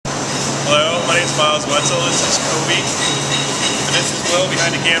Hello, my name is bandsaw. This is Kobe, and this is Will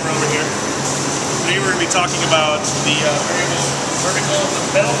behind the camera over here. Today we're going to be talking about the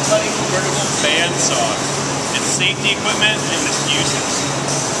metal cutting vertical bandsaw. Its safety equipment and its uses.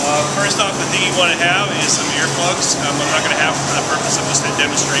 First off, the thing you want to have is some earplugs. I'm not going to have for the purpose of just a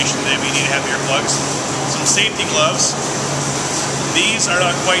demonstration today, but you need to have earplugs. Some safety gloves. These are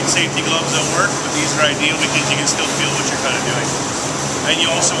not quite safety gloves that work, but these are ideal because you can still feel what you're kind of doing. And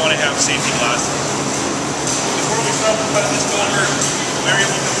you also want to have safety glasses. Before we start, let's go over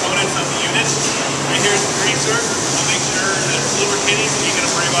variable components of the unit. Right here is the greaser. We'll make sure that it's lubricating. You're going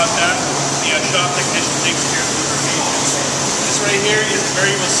to worry about that. The shop technician takes care of the lubrication. This right here is a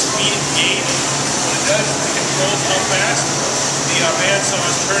variable speed gauge. What it does is it controls how fast the bandsaw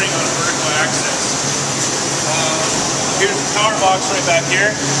is turning on a vertical axis. Here's the power box right back here.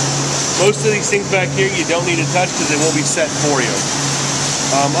 Most of these things back here you don't need to touch because they will be set for you.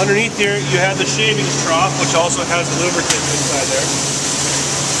 Underneath here you have the shaving trough, which also has the lubricant inside there.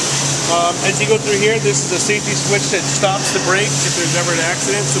 As you go through here, this is a safety switch that stops the brake if there's ever an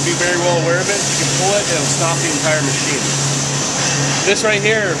accident, so be very well aware of it. You can pull it and it'll stop the entire machine. This right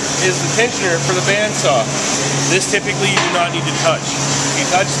here is the tensioner for the bandsaw. This typically you do not need to touch. If you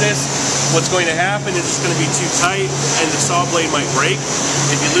touch this, what's going to happen is it's going to be too tight and the saw blade might break.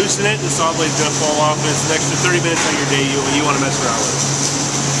 If you loosen it, the saw blade is going to fall off and it's an extra 30 minutes on your day you want to mess around with.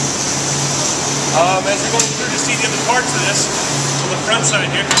 As you're going through to see the other parts of this, on the front side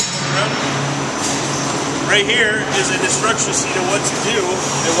here, right here is an instruction sheet of what to do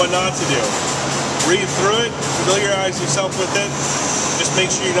and what not to do. Read through it, familiarize yourself with it, just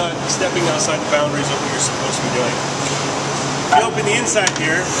make sure you're not stepping outside the boundaries of what you're supposed to be doing. If you open the inside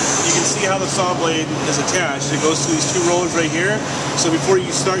here, you can see how the saw blade is attached. It goes through these two rollers right here. So before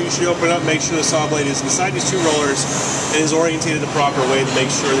you start, you should open it up, make sure the saw blade is inside these two rollers and is orientated the proper way to make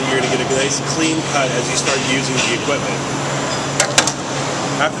sure that you're going to get a nice clean cut as you start using the equipment.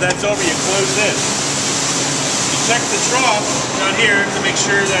 After that's over, you close this. You check the trough down here to make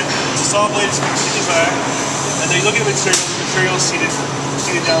sure that the saw blade is completely back. And then you look at the material is seated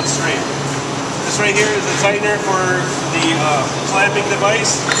down straight. This right here is a tightener for the clamping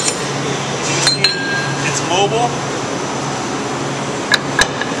device. As you can see, it's mobile.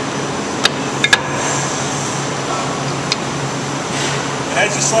 And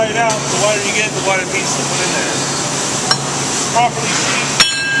as you slide it out, the wider you get, the wider piece to put in there. Properly seat.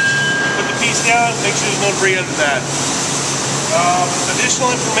 Put the piece down, make sure there's no debris under that.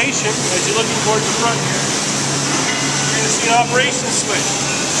 Additional information, as you're looking towards the front here, you're going to see an operation switch.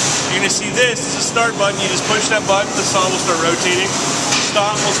 You're going to see this is a start button. You just push that button, the saw will start rotating.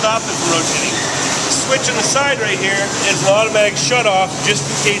 Stop will stop it from rotating. The switch on the side right here is an automatic shut off just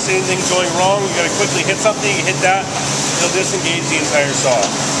in case anything's going wrong. You got to quickly hit something, you hit that, it'll disengage the entire saw.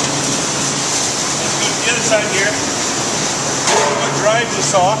 Let's go to the other side here. What drives the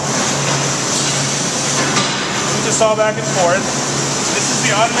saw? Move the saw back and forth. This is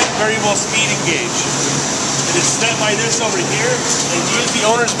the automatic variable speed gauge. It is set by this over here, and use the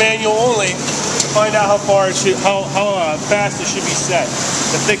owner's manual only to find out how fast it should be set.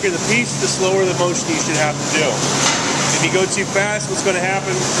 The thicker the piece, the slower the motion you should have to do. If you go too fast, what's going to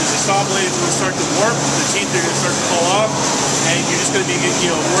happen is the saw blade is going to start to warp, the teeth are going to start to fall off, and you're just going to be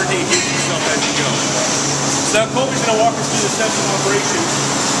working against yourself as you go. So now Colby's going to walk us through the steps of operation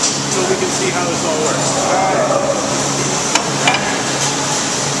so we can see how this all works.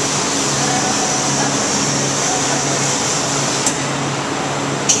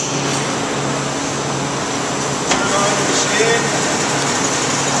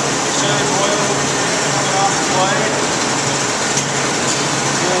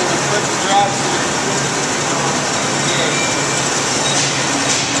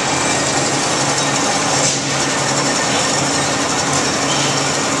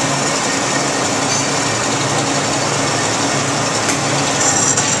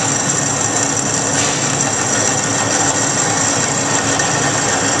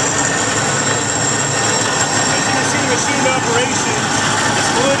 Operation, this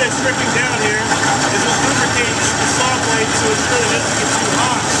fluid that's dripping down here is what lubricates the saw blade so it really doesn't get too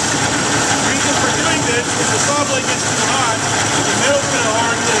hot. The reason for doing this is the saw blade gets too hot, the metal's going to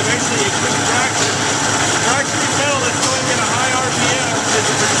harden and eventually it could fracture. Fracturing metal that's going at a high RPM is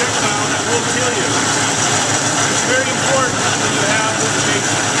a projectile that will kill you. It's very important that you have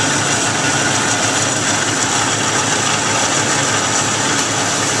lubrication.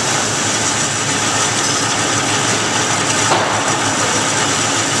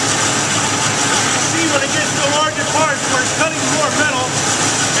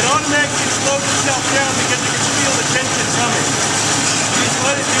 It automatically slows itself down because it can feel the tension coming.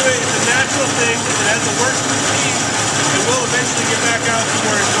 do it. It's a natural thing. It has the worst speed. It will eventually get back out to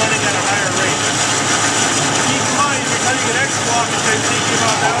where it's running at a higher rate. Keep in mind, if you're cutting an X block, it's going to take you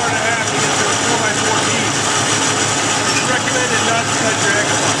about an hour and a half to get to a 4x4 piece. It's recommended not to cut your X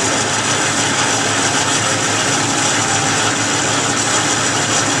block.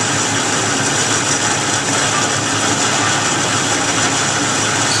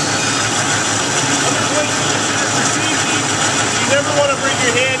 You never want to bring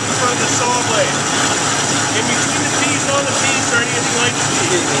your hand in front of the saw blade. In between the piece, on the piece, or anything like the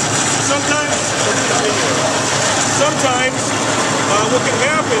piece. Sometimes what can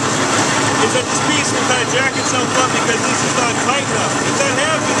happen is that this piece will kind of jack itself up because this is not tight enough. If that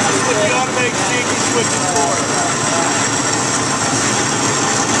happens, this is what the automatic safety switch is for.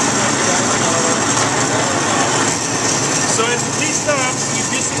 So as the piece stops, you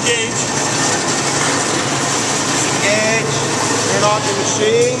disengage. Turn on the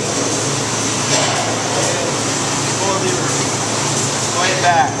machine, and pull the blade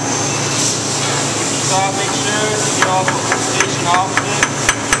back. Stop, make sure to get off the station opposite,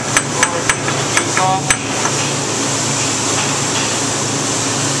 or take the piece off.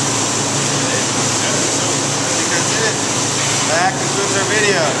 I think that's it. That concludes our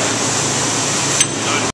video.